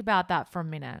 just think about that for a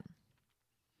minute.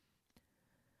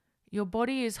 Your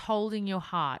body is holding your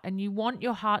heart, and you want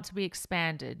your heart to be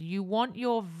expanded. You want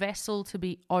your vessel to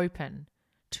be open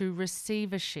to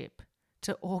receivership,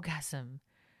 to orgasm,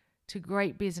 to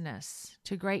great business,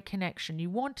 to great connection. You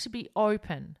want to be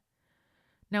open.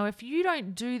 Now, if you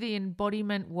don't do the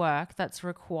embodiment work that's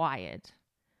required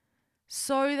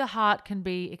so the heart can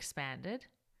be expanded,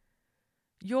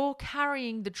 you're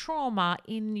carrying the trauma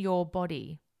in your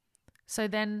body. So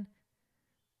then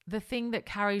the thing that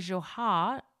carries your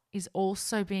heart is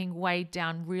also being weighed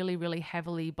down really, really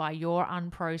heavily by your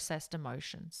unprocessed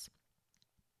emotions.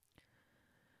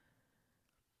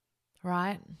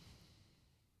 Right?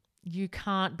 You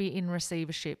can't be in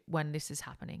receivership when this is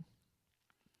happening.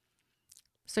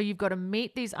 So you've got to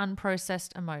meet these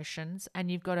unprocessed emotions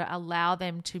and you've got to allow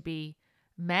them to be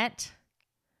met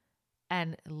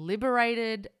and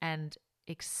liberated and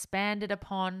expanded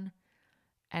upon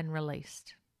and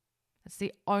released. That's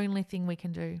the only thing we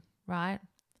can do, right?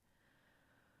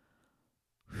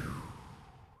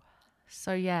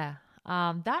 So yeah,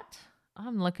 that,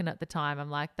 I'm looking at the time, I'm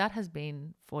like, that has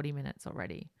been 40 minutes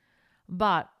already.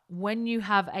 But when you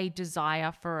have a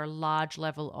desire for a large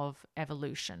level of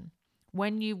evolution,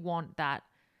 when you want that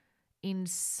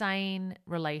insane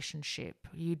relationship,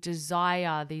 you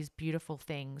desire these beautiful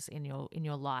things in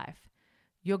your life,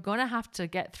 you're going to have to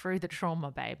get through the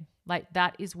trauma, babe. Like,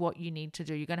 that is what you need to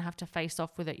do. You're going to have to face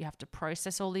off with it. You have to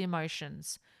process all the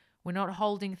emotions. We're not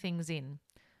holding things in.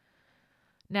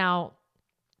 Now,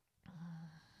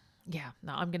 yeah,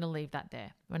 no, I'm going to leave that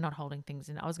there. We're not holding things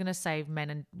in. I was going to say men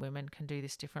and women can do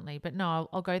this differently, but no,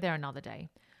 I'll go there another day.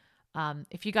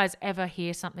 If you guys ever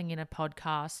hear something in a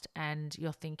podcast and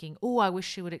you're thinking, oh, I wish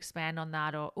she would expand on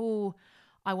that, or oh,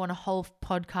 I want a whole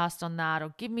podcast on that,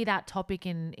 or give me that topic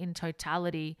in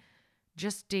totality,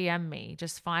 just DM me.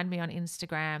 Just find me on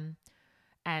Instagram,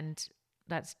 and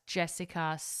that's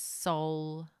Jessica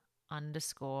Soul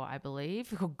 _, I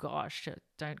believe. Oh gosh,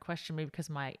 don't question me because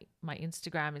my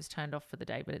Instagram is turned off for the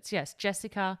day, but it's, yes,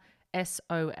 Jessica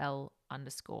SOL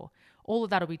 _. All of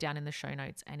that will be down in the show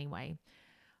notes anyway.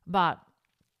 But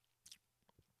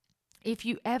if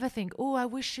you ever think, oh, I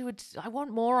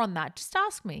want more on that, just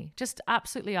ask me. Just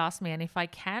absolutely ask me. And if I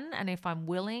can, and if I'm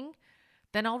willing,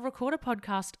 then I'll record a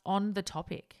podcast on the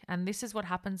topic. And this is what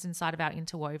happens inside of our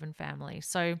Interwoven family.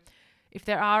 So if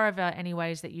there are ever any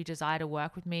ways that you desire to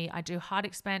work with me, I do heart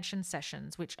expansion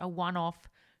sessions, which are one-off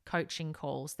coaching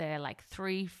calls. They're like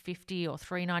 $350 or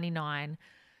 $399.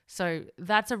 So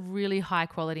that's a really high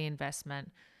quality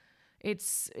investment.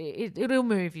 It'll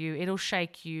move you, it'll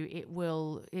shake you, it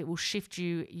will shift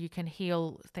you. You can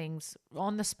heal things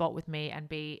on the spot with me and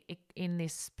be in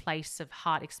this place of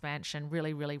heart expansion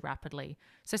really, really rapidly.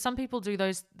 So some people do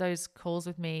those calls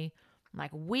with me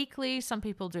like weekly. Some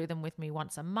people do them with me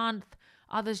once a month.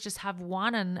 Others just have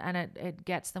one and it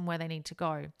gets them where they need to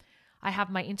go. I have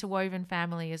my Interwoven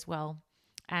family as well.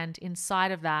 And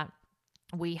inside of that,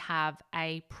 we have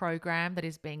a program that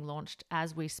is being launched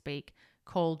as we speak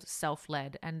called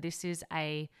Self-Led. And this is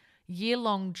a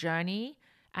year-long journey,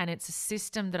 and it's a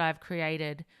system that I've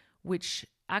created which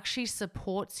actually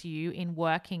supports you in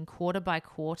working quarter by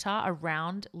quarter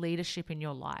around leadership in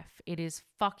your life. It is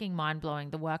fucking mind-blowing.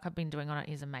 The work I've been doing on it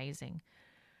is amazing.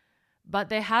 But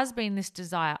there has been this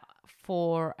desire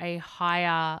for a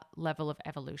higher level of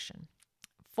evolution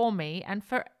for me and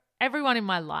for everyone in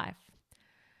my life.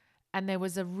 And there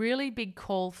was a really big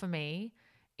call for me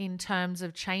in terms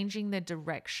of changing the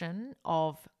direction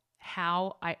of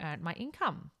how I earned my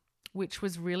income, which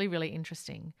was really, really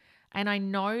interesting. And I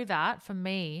know that for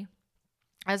me,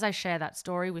 as I share that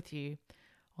story with you,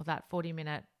 or that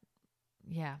 40-minute,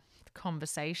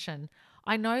 conversation,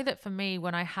 I know that for me,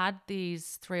 when I had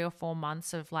these 3 or 4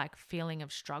 months of like feeling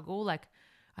of struggle, like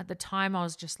at the time I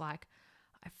was just like,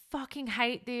 I fucking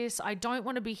hate this. I don't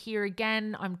want to be here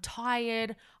again. I'm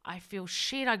tired. I feel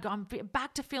shit. I'm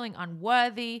back to feeling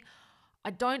unworthy.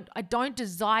 I don't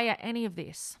desire any of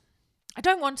this. I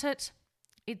don't want it.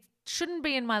 It shouldn't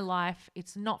be in my life.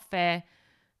 It's not fair.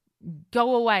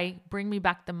 Go away, bring me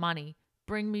back the money,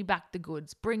 bring me back the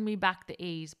goods, bring me back the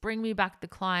ease, bring me back the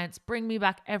clients, bring me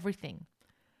back everything.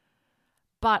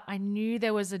 But I knew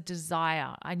there was a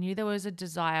desire. I knew there was a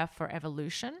desire for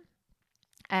evolution.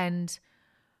 And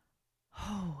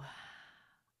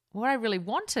what I really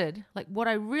wanted, what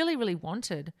I really, really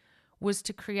wanted was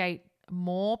to create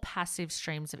more passive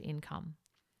streams of income.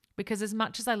 Because as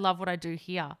much as I love what I do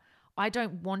here, I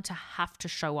don't want to have to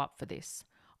show up for this.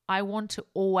 I want to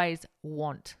always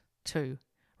want to,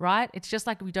 right? It's just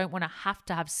like we don't want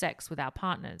to have sex with our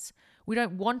partners. We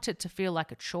don't want it to feel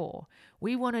like a chore.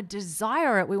 We want to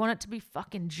desire it. We want it to be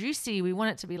fucking juicy. We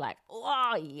want it to be like,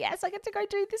 oh, yes, I get to go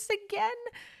do this again.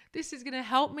 This is going to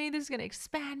help me. This is going to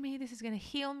expand me. This is going to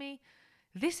heal me.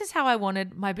 This is how I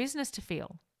wanted my business to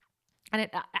feel. And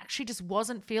it actually just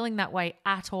wasn't feeling that way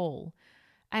at all.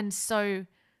 And so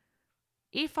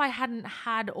if I hadn't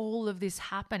had all of this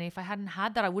happen, if I hadn't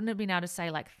had that, I wouldn't have been able to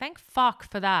say thank fuck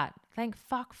for that. Thank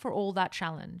fuck for all that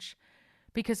challenge.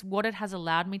 Because what it has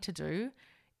allowed me to do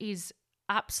is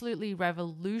absolutely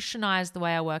revolutionize the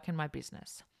way I work in my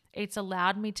business. It's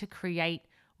allowed me to create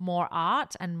more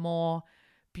art and more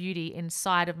beauty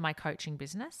inside of my coaching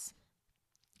business.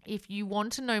 If you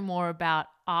want to know more about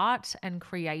art and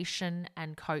creation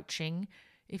and coaching,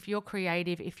 if you're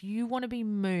creative, if you want to be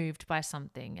moved by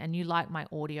something and you like my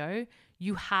audio,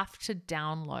 you have to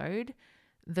download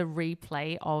the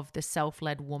replay of the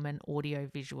Self-Led Woman audio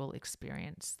visual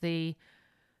experience. The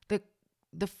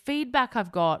feedback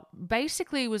I've got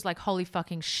basically was like, holy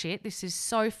fucking shit, this is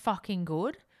so fucking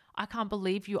good. I can't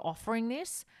believe you're offering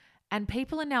this. And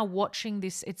people are now watching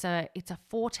this. It's a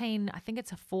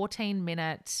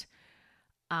 14-minute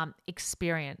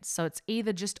experience. So it's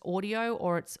either just audio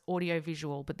or it's audio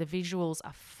visual, but the visuals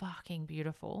are fucking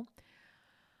beautiful.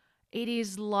 It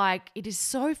is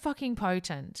so fucking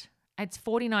potent. It's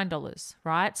 $49,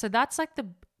 right? So that's like the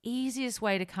easiest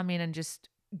way to come in and just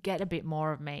get a bit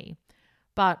more of me.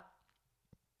 But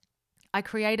I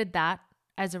created that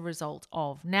as a result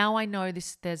of, now I know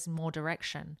there's more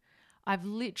direction. I've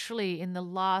literally in the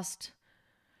last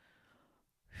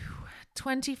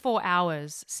 24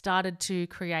 hours started to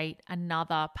create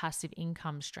another passive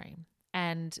income stream.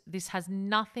 And this has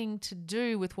nothing to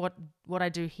do with what I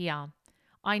do here.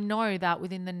 I know that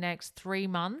within the next 3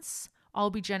 months,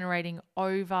 I'll be generating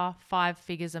over 5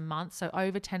 figures a month, so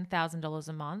over $10,000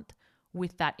 a month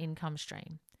with that income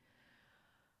stream.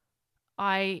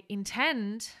 I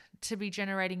intend to be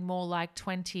generating more like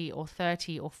 20 or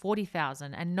 30 or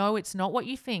 40,000. And no, it's not what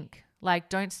you think.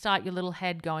 Don't start your little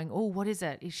head going, oh, what is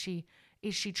it? Is she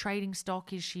trading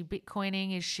stock? Is she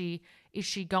Bitcoining? Is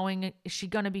she going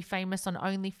to be famous on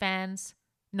OnlyFans?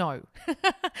 No,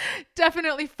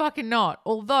 definitely fucking not.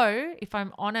 Although, if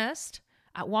I'm honest,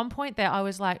 at one point there, I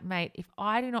was like, mate, if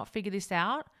I do not figure this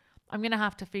out, I'm going to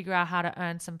have to figure out how to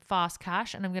earn some fast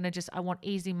cash and I want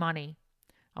easy money.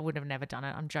 I would have never done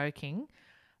it. I'm joking.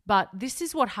 But this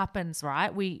is what happens,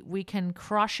 right? We can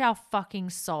crush our fucking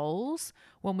souls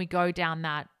when we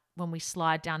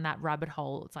slide down that rabbit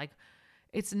hole. It's like,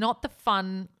 it's not the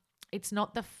fun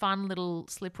little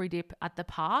slippery dip at the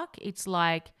park. It's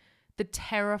like the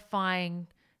terrifying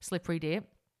slippery dip.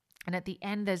 And at the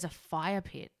end, there's a fire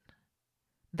pit.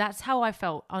 That's how I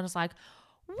felt. I was like,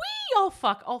 oh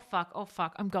fuck.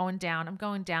 I'm going down.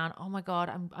 Oh my God,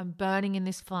 I'm burning in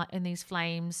these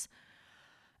flames.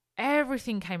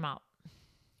 Everything came up.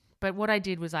 But what I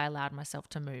did was I allowed myself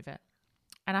to move it.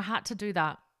 And I had to do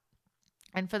that.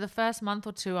 And for the first month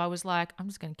or two, I was like, I'm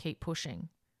just going to keep pushing.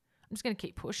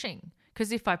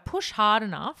 Because if I push hard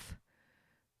enough,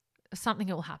 something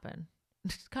will happen.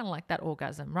 It's kind of like that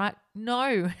orgasm, right?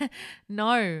 No.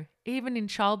 Even in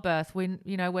childbirth, when,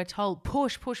 we're told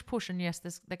push. And yes,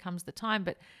 there comes the time.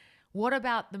 But what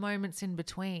about the moments in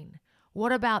between?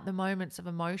 What about the moments of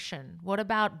emotion? What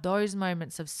about those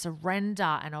moments of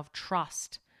surrender and of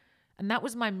trust? And that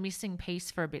was my missing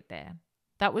piece for a bit there.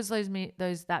 That was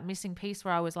that missing piece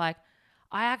where I was like,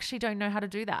 I actually don't know how to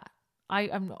do that.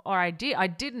 I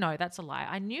did know, that's a lie.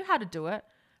 I knew how to do it,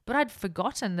 but I'd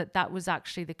forgotten that was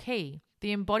actually the key.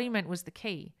 The embodiment was the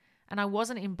key. And I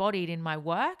wasn't embodied in my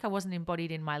work. I wasn't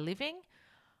embodied in my living.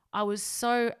 I was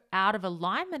so out of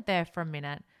alignment there for a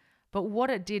minute. But what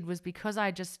it did was, because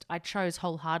I chose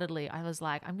wholeheartedly, I was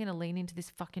like, I'm going to lean into this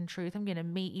fucking truth. I'm going to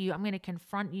meet you. I'm going to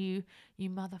confront you, you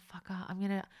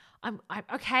motherfucker.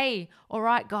 Okay. All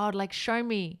right, God, show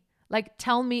me,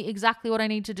 tell me exactly what I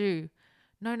need to do.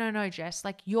 No, Jess,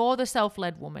 you're the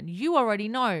self-led woman. You already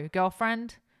know,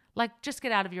 girlfriend. Just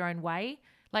get out of your own way.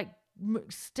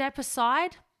 Step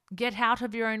aside, get out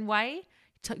of your own way,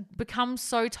 become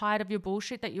so tired of your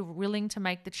bullshit that you're willing to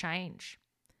make the change.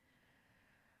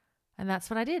 And that's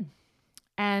what I did.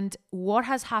 And what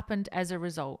has happened as a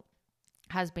result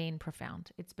has been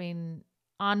profound. It's been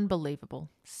unbelievable.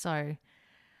 So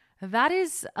that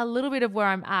is a little bit of where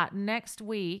I'm at. Next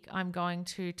week, I'm going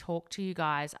to talk to you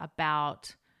guys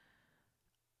about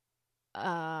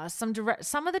some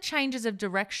of the changes of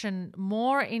direction,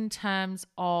 more in terms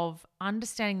of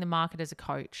understanding the market as a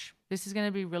coach. This is going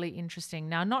to be really interesting.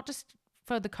 Now, not just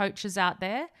for the coaches out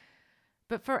there,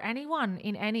 but for anyone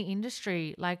in any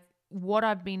industry, like what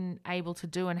I've been able to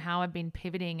do and how I've been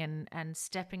pivoting and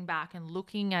stepping back and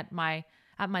looking at my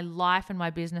life and my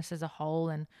business as a whole,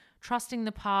 and trusting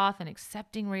the path and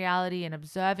accepting reality and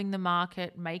observing the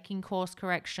market, making course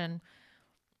correction.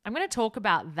 I'm going to talk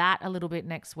about that a little bit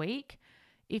next week.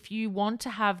 If you want to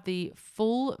have the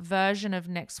full version of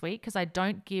next week, because I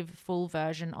don't give full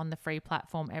version on the free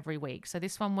platform every week. So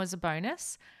this one was a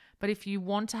bonus. But if you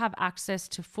want to have access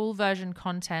to full version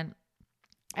content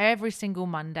every single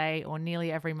Monday, or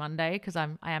nearly every Monday, because I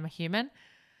am a human,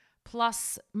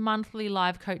 plus monthly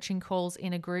live coaching calls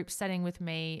in a group setting with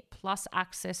me, plus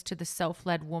access to the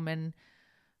Self-Led Woman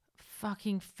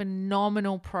fucking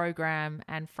phenomenal program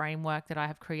and framework that I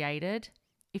have created.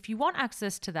 If you want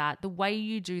access to that, the way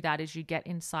you do that is you get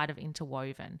inside of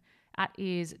Interwoven. That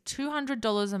is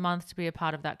 $200 a month to be a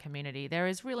part of that community. There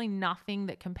is really nothing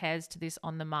that compares to this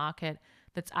on the market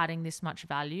that's adding this much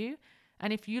value.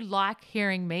 And if you like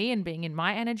hearing me and being in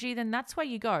my energy, then that's where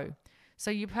you go. So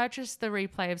you purchase the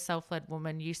replay of Self-Led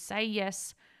Woman, you say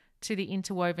yes to the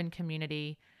Interwoven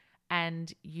community,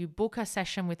 and you book a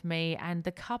session with me, and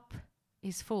the cup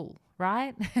is full,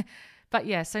 right? But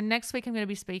yeah, so next week I'm going to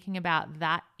be speaking about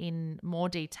that in more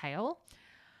detail.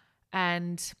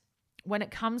 And when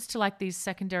it comes to like these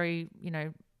secondary,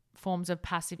 forms of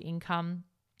passive income,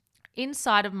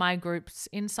 inside of my groups,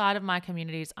 inside of my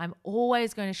communities, I'm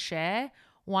always going to share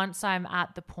once I'm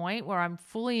at the point where I'm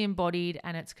fully embodied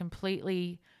and it's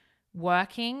completely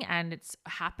working and it's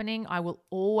happening. I will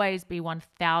always be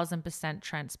 1000%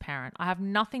 transparent. I have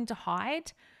nothing to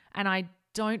hide, and I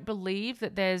don't believe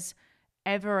that there's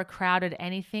ever a crowded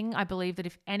anything. I believe that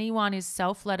if anyone is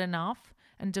self-led enough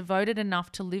and devoted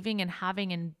enough to living and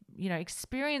having and,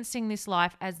 experiencing this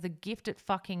life as the gift it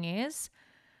fucking is,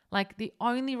 like the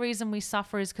only reason we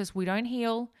suffer is because we don't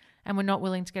heal and we're not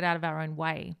willing to get out of our own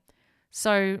way.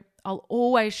 So I'll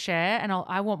always share, and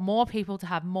I want more people to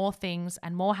have more things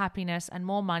and more happiness and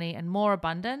more money and more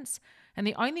abundance. And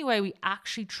the only way we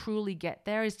actually truly get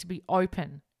there is to be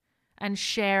open and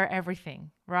share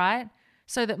everything, right?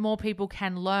 So that more people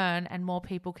can learn and more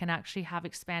people can actually have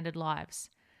expanded lives.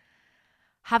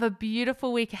 Have a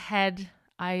beautiful week ahead.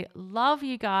 I love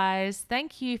you guys.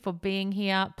 Thank you for being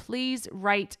here. Please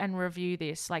rate and review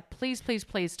this. Like, please, please,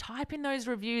 please type in those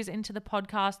reviews into the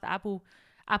podcast, the Apple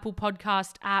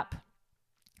Podcast app.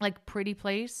 Like, pretty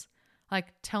please.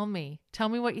 Like, tell me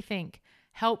what you think.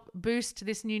 Help boost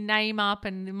this new name up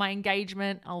and my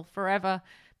engagement. I'll forever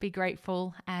be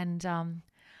grateful. And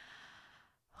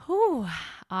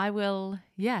I will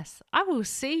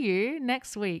see you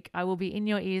next week. I will be in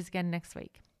your ears again next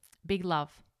week. Big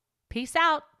love. Peace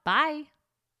out. Bye.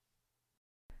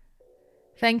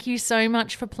 Thank you so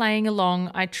much for playing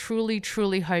along. I truly,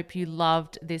 truly hope you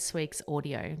loved this week's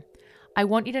audio. I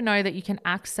want you to know that you can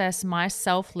access my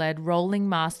self-led rolling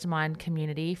mastermind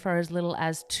community for as little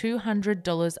as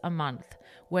 $200 a month,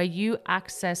 where you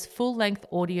access full-length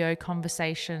audio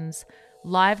conversations,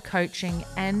 live coaching,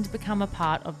 and become a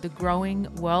part of the growing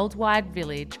worldwide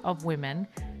village of women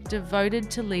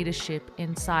devoted to leadership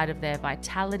inside of their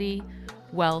vitality,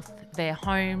 wealth, their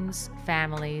homes,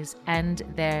 families, and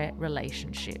their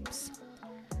relationships.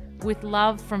 With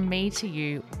love from me to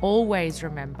you, always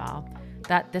remember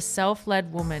that the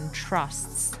self-led woman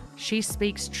trusts, she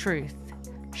speaks truth,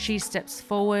 she steps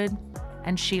forward,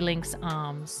 and she links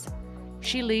arms.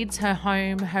 She leads her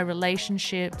home, her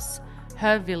relationships,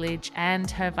 her village, and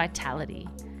her vitality.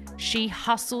 She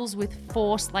hustles with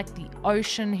force like the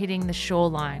ocean hitting the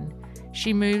shoreline.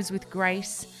 She moves with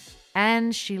grace,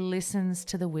 and she listens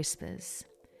to the whispers.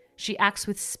 She acts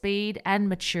with speed and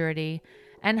maturity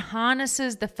and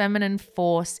harnesses the feminine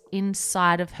force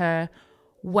inside of her,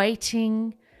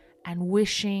 waiting and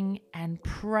wishing and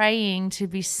praying to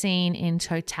be seen in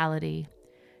totality.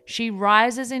 She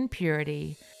rises in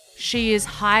purity. She is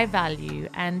high value,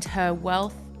 and her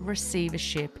wealth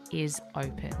receivership is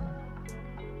open.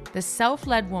 The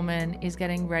self-led woman is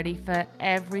getting ready for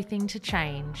everything to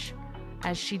change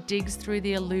as she digs through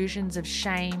the illusions of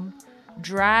shame,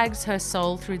 drags her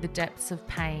soul through the depths of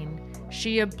pain.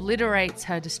 She obliterates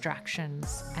her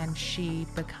distractions, and she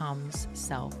becomes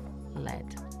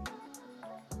self-led.